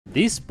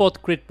This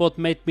spot grid bot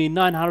made me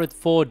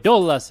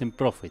 $904 in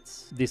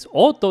profits. This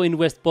auto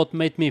invest bot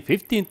made me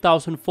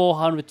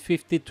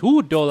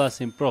 $15,452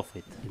 in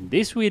profit. In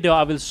this video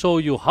I will show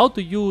you how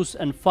to use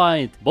and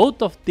find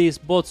both of these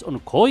bots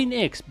on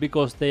CoinEx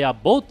because they are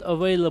both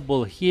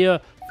available here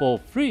for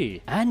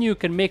free. And you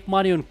can make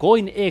money on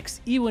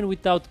CoinEx even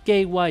without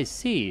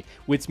KYC,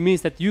 which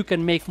means that you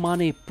can make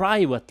money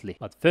privately.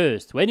 But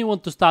first, when you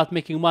want to start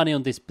making money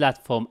on this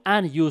platform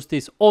and use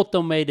these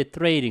automated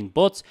trading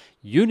bots,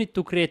 you need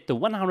to create the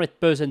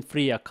 100%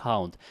 free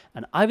account.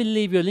 And I will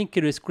leave you a link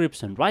in the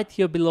description right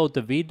here below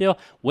the video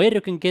where you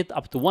can get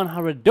up to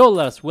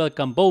 $100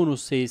 welcome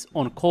bonuses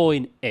on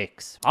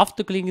CoinEx.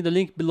 After clicking the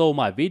link below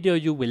my video,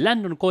 you will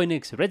land on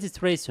CoinEx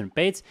registration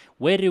page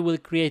where you will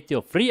create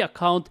your free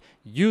account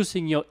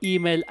using your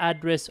email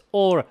address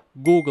or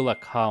Google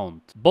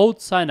account.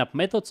 Both sign-up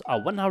methods are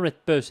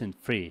 100%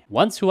 free.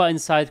 Once you are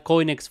inside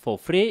CoinEx for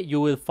free, you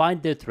will find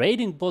the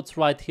trading bots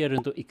right here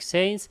in the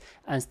exchange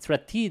and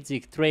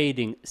strategic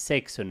trading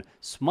section,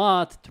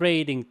 smart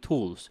trading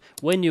tools.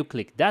 When you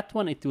click that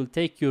one, it will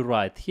take you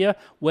right here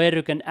where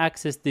you can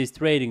access these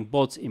trading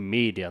bots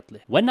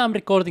immediately. When I'm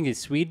recording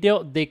this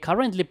video, they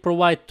currently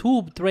provide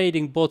 2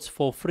 trading bots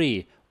for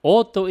free: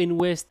 Auto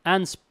Invest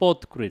and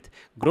Spot Grid.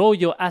 Grow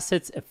your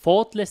assets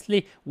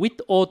effortlessly with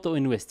Auto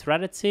Invest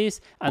strategies,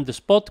 and the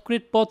Spot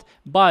Grid bot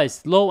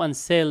buys low and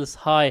sells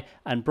high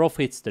and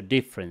profits the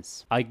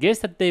difference. I guess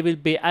that they will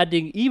be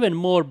adding even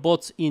more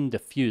bots in the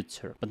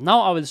future. But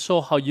now I will show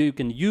how you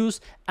can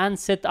use and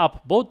set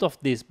up both of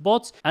these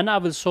bots, and I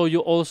will show you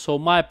also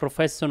my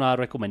professional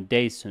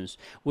recommendations.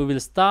 We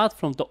will start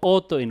from the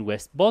Auto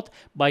Invest bot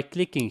by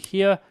clicking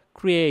here,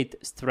 create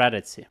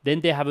strategy.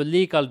 Then they have a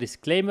legal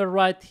disclaimer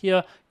right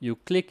here. You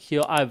click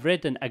here, I've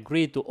read and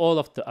agreed to all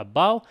of the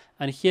above,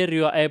 and here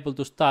you are able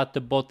to start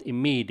the bot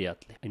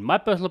immediately. In my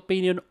personal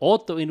opinion,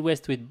 Auto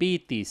Invest with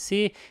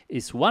BTC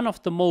is one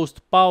of the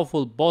most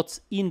powerful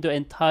bots in the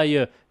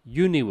entire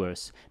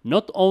universe.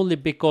 Not only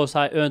because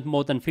I earned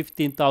more than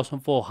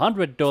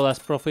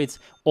 $15,400 profits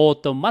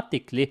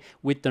automatically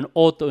with an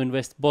Auto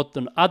Invest bot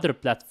on other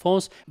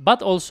platforms,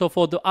 but also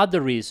for the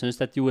other reasons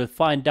that you will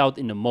find out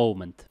in a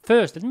moment.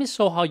 First, let me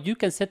show how you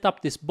can set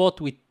up this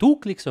bot with 2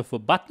 clicks of a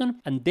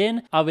button, and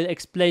then I will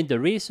explain the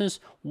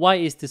reasons why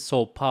is this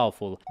so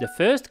powerful. The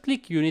first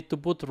click you need to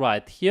put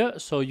right here,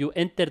 so you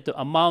enter the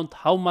amount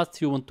how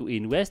much you want to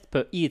invest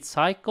per each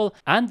cycle,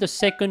 and the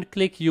second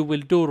click you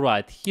will do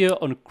right here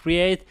on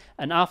create,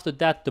 and after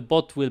that the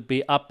bot will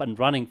be up and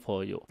running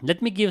for you.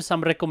 Let me give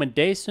some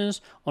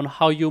recommendations on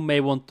how you may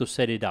want to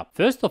set it up.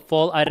 First of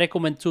all, I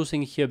recommend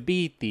choosing here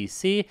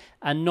BTC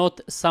and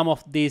not some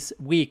of these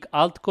weak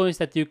altcoins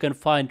that you can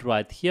find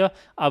right here.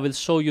 I will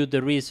show you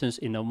the reasons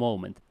in a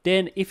moment.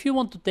 Then if you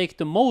want to take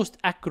the most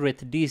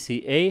accurate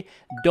DCA,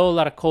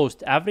 dollar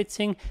cost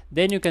averaging,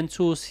 then you can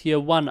choose here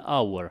 1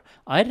 hour.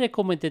 I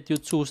recommend that you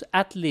choose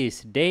at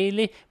least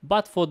daily,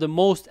 but for the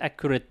most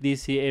accurate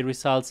DCA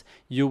results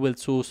you will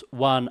choose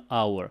 1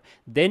 hour.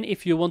 Then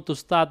if you want to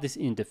start this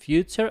in the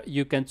future,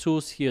 you can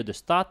choose here the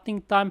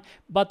starting time,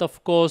 but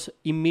of course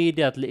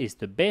immediately is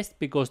the best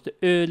because the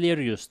earlier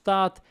you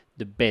start,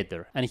 the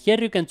better. And here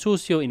you can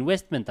choose your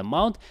investment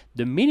amount.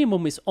 The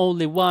minimum is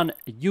only 1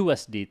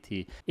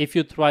 USDT. If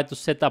you try to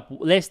set up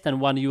less than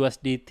 1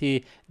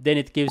 USDT, then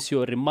it gives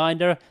you a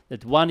reminder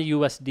that 1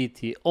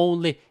 USDT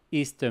only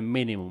is the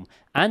minimum,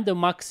 and the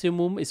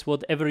maximum is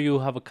whatever you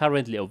have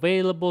currently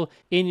available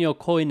in your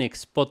CoinEx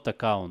Spot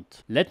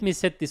account. Let me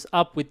set this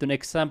up with an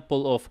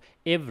example of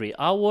every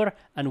hour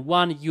and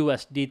 1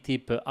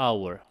 USDT per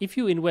hour. If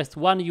you invest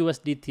 1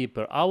 USDT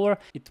per hour,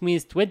 it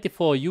means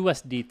 24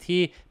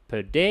 USDT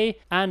per day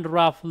and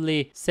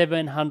roughly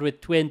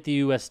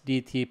 720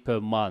 USDT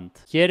per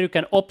month. Here you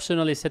can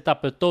optionally set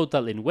up a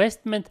total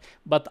investment,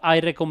 but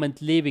I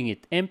recommend leaving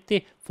it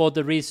empty for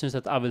the reasons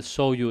that I will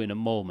show you in a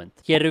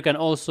moment. Here you can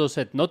also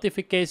set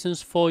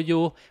notifications for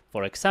you,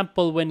 for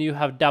example when you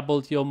have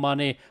doubled your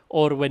money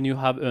or when you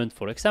have earned,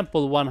 for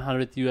example,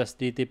 100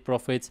 USDT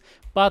profits,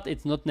 but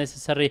it's not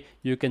necessary.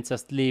 You can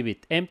just leave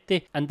it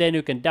empty, and then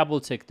you can double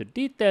check the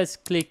details,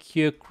 click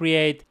here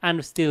create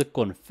and still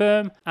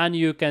confirm, and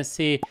you can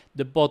see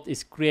the bot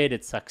is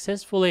created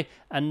successfully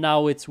and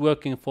now it's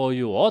working for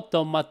you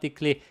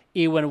automatically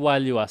even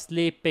while you are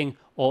sleeping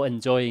or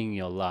enjoying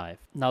your life.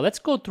 Now let's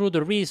go through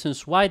the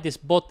reasons why this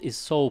bot is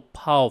so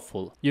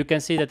powerful. You can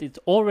see that it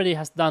already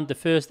has done the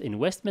first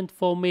investment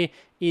for me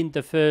in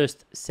the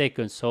first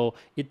second, so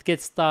it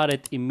gets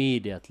started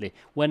immediately.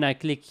 When I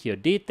click here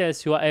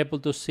details, you are able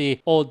to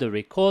see all the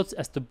records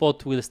as the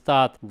bot will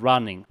start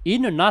running.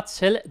 In a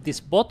nutshell, this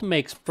bot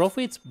makes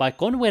profits by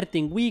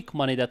converting weak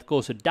money that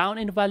goes down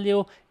in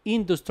value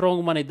into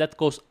strong money that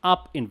goes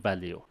up in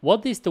value.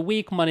 What is the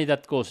weak money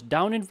that goes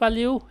down in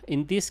value?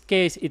 In this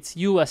case it's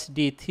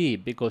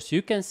USDT, because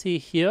you can see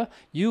here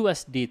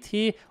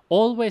USDT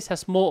always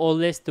has more or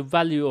less the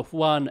value of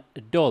 $1.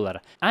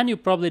 And you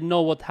probably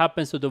know what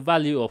happens to the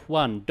value of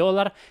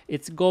 $1.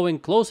 It's going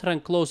closer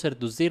and closer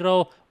to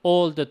zero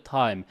all the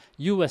time.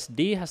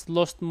 USD has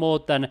lost more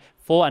than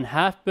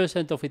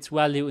 4.5% of its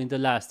value in the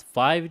last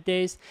 5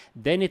 days.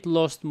 Then it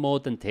lost more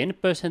than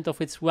 10%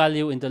 of its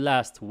value in the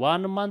last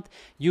 1 month.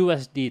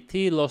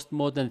 USDT lost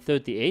more than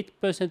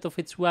 38% of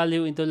its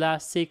value in the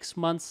last 6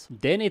 months.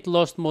 Then it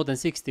lost more than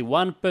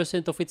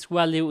 61% of its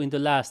value in the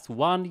last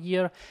 1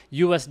 year.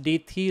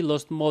 USDT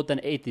lost more than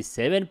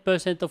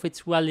 87% of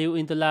its value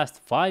in the last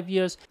 5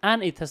 years.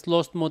 And it has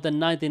lost more than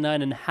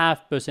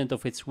 99.5%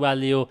 of its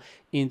value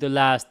in the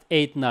last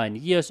 8-9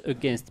 years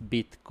against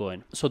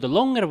Bitcoin. So the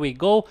longer we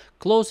go,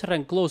 closer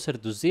and closer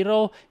to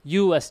zero,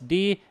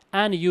 USD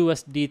and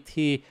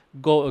USDT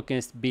go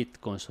against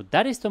Bitcoin. So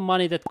that is the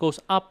money that goes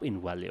up in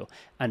value.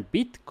 And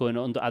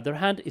Bitcoin, on the other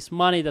hand, is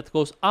money that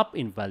goes up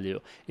in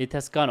value. It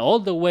has gone all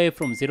the way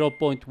from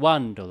 $0.1 to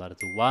 $1,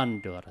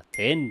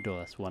 $10,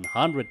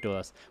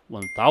 $100,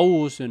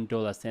 $1,000,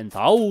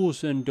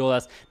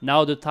 $10,000.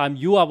 Now the time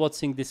you are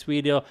watching this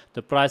video,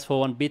 the price for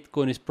one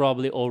Bitcoin is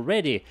probably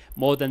already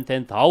more than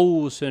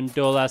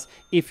 $10,000.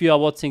 If you are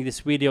watching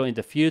this video in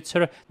the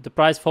future, the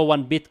price for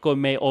one Bitcoin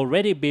may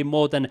already be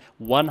more than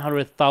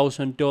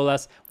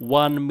 $100,000,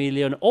 1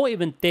 million, or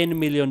even $10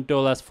 million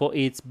for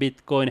each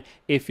Bitcoin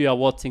if you are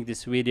watching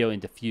this video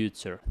in the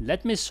future.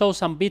 Let me show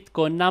some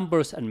Bitcoin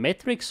numbers and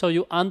metrics so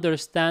you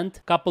understand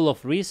a couple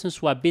of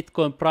reasons why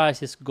Bitcoin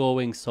price is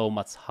going so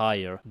much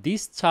higher.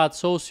 This chart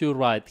shows you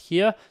right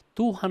here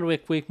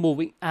 200 quick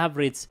moving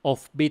average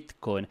of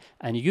Bitcoin,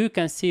 and you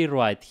can see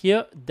right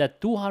here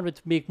that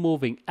 200 quick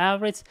moving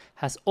average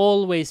has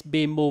always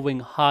been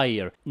moving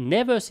higher.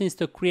 Never since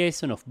the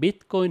creation of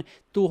Bitcoin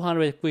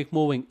 200 quick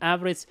moving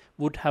average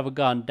would have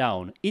gone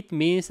down. It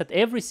means that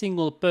every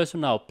single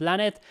person on our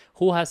planet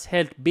who has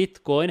held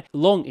Bitcoin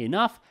long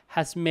enough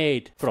has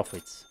made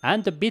profits.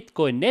 And the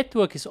Bitcoin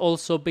network is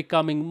also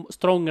becoming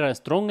stronger and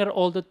stronger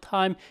all the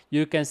time.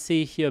 You can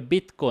see here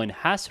Bitcoin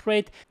hash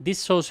rate.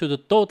 This shows you the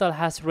total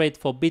hash rate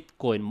for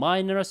Bitcoin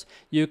miners.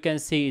 You can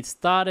see it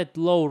started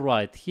low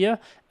right here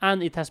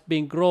and it has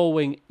been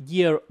growing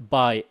year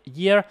by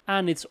year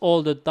and it's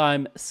all the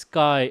time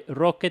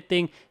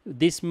skyrocketing.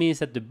 This means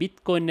that the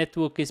Bitcoin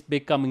network is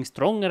becoming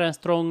stronger and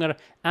stronger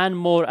and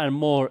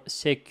more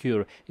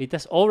secure. It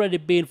has already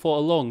been for a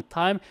long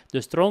time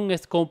the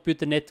strongest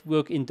computer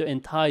network in the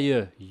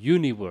entire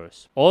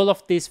universe. All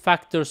of these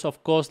factors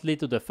of course lead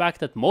to the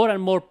fact that more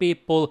and more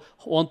people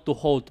want to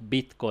hold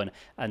Bitcoin,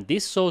 and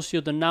this shows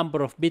you the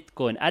number of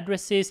Bitcoin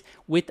addresses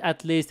with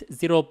at least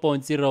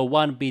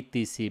 0.01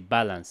 BTC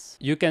balance.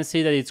 You can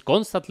see that it's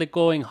constantly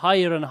going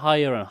higher and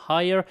higher and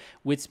higher,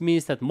 which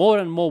means that more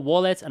and more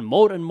wallets and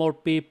more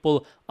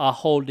people are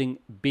holding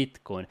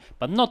Bitcoin.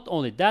 But not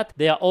only that,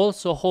 they are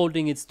also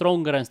holding it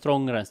stronger and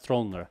stronger and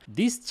stronger.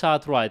 This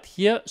chart right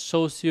here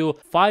shows you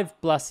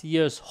 5+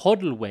 years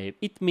hodl wave.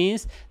 It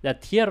means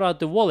that here are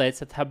the wallets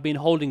that have been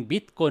holding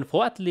Bitcoin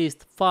for at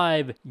least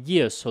 5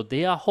 years. So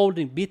they are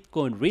holding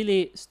Bitcoin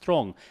really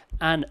strong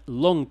and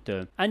long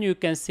term. And you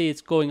can see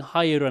it's going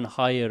higher and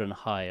higher and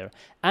higher.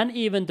 And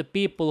even the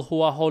people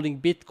who are holding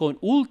Bitcoin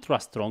ultra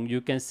strong,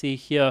 you can see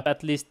here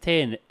at least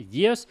 10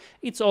 years,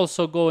 it's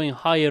also going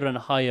higher and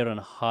higher and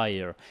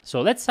higher.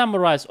 So let's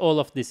summarize all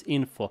of this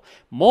info.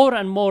 More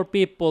and more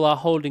people are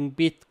holding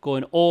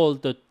Bitcoin all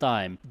the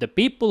time. The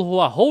people who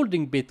are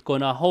holding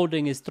Bitcoin are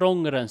holding it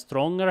stronger and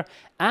stronger,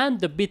 and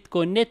the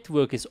Bitcoin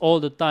network is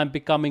all the time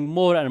becoming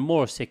more and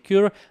more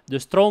secure, the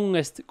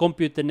strongest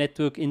computer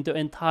network in the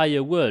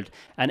entire world.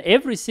 And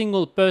every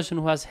single person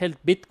who has held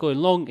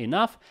Bitcoin long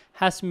enough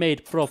has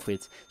made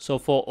profits. So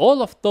for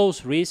all of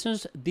those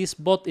reasons, this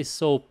bot is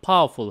so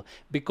powerful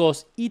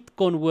because it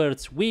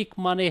converts weak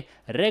money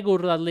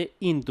regularly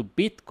into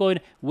Bitcoin,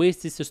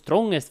 which is the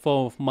strongest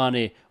form of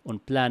money on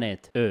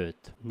planet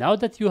Earth. Now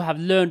that you have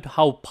learned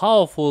how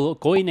powerful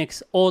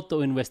CoinEx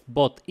Auto Invest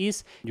bot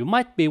is, you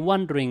might be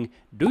wondering,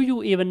 do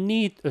you even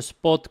need a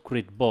spot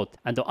grid bot?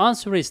 And the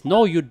answer is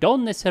no, you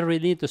don't necessarily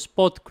need a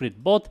spot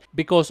grid bot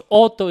because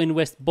Auto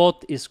Invest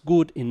bot is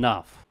good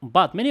enough.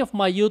 But many of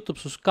my YouTube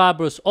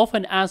subscribers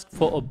often ask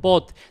for a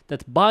bot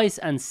that buys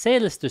and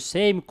sells the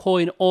same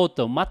coin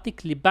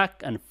automatically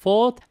back and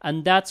forth,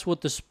 and that's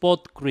what the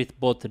spot grid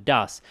bot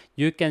does.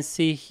 You can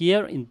see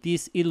here in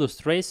this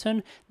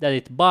illustration that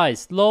it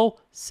buys low,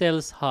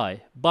 sells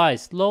high,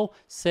 buys low,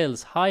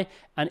 sells high,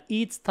 and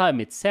each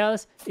time it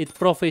sells, it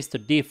profits the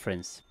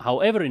difference.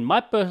 However, in my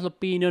personal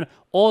opinion,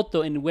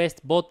 Auto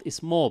Invest bot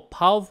is more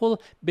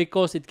powerful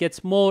because it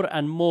gets more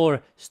and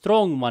more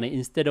strong money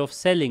instead of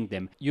selling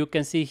them. You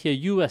can see here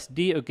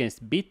USD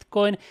against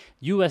Bitcoin.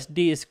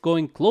 USD is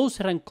going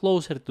closer and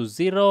closer to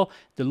zero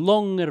the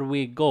longer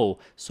we go.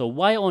 So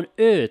why on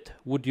earth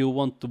would you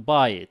want to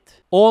buy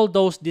it? All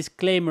those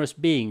disclaimers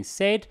being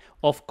said,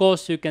 of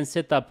course you can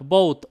set up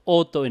both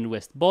Auto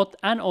Invest bot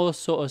and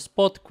also a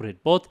spot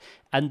grid bot,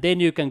 and then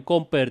you can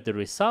compare the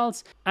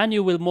results, and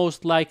you will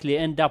most likely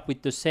end up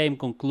with the same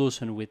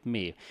conclusion with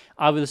me.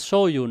 I will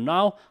show you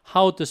now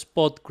how the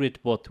spot grid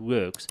bot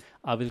works.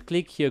 I will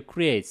click here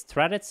create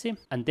strategy,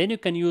 and then you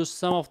can use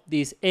some of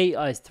these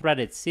AI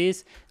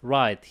strategies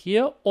right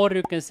here, or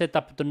you can set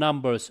up the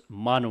numbers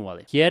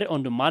manually. Here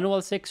on the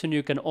manual section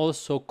you can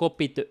also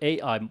copy the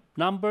AI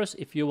numbers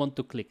if you want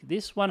to click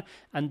this one,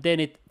 and then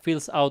it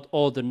fills out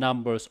all the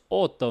numbers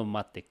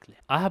automatically.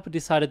 I have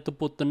decided to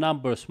put the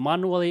numbers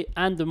manually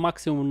and the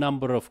maximum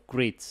number of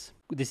grids.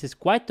 This is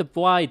quite a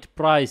wide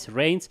price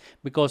range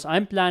because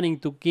I'm planning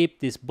to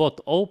keep this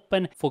bot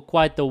open for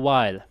quite a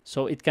while,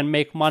 so it can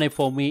make money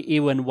for me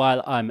even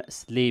while I'm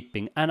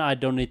sleeping and I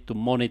don't need to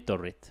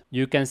monitor it.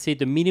 You can see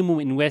the minimum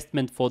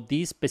investment for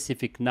these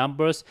specific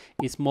numbers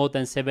is more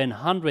than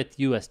 700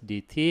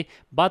 USDT,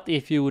 but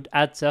if you would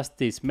adjust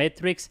these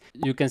metrics,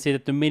 you can see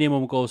that the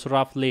minimum goes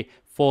roughly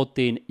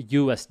 14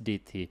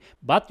 USDT.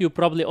 But you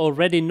probably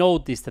already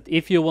noticed that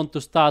if you want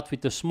to start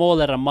with a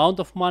smaller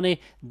amount of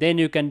money, then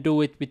you can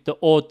do it with the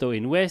auto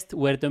invest,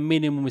 where the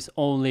minimum is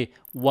only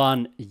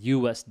 1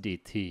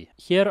 USDT.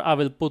 Here I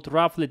will put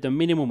roughly the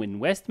minimum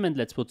investment.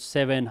 Let's put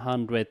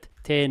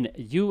 710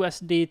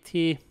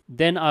 USDT.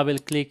 Then I will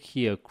click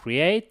here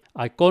create.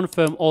 I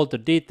confirm all the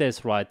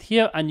details right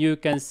here, and you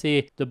can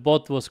see the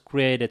bot was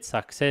created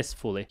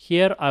successfully.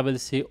 Here I will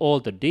see all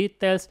the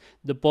details.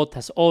 The bot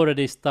has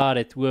already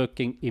started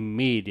working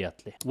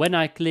immediately. When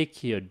I click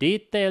here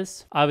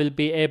details, I will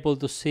be able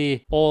to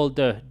see all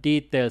the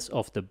details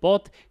of the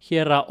bot.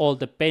 Here are all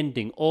the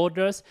pending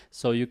orders,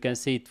 so you can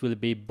see it will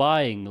be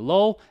buying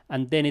low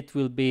and then it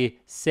will be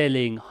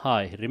selling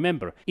high.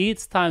 Remember,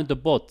 each time the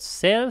bot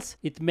sells,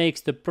 it makes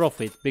the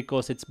profit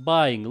because it's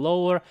buying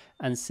lower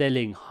and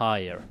selling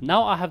higher.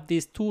 Now I have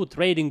these two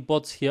trading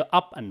bots here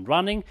up and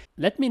running.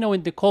 Let me know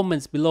in the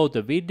comments below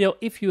the video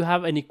if you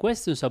have any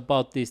questions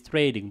about these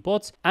trading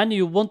bots and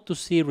you want to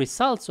see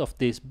results of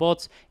these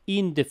bots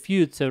in the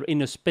future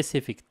in a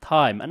specific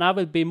time, and I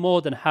will be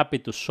more than happy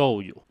to show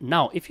you.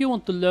 Now, if you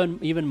want to learn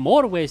even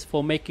more ways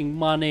for making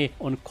money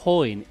on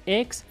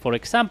CoinEx, for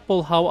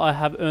example, how I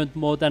have earned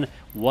more than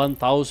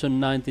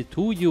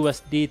 1092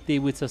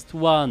 USDT with just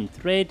one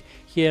trade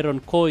here on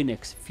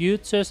CoinEx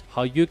Futures,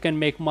 how you can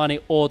make money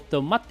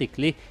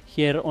automatically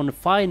here on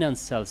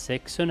financial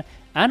section,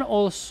 and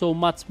also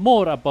much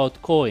more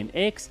about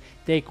CoinEx,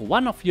 take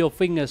one of your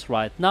fingers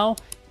right now,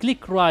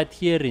 click right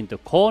here in the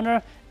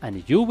corner,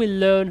 and you will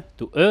learn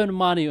to earn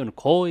money on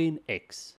CoinEx.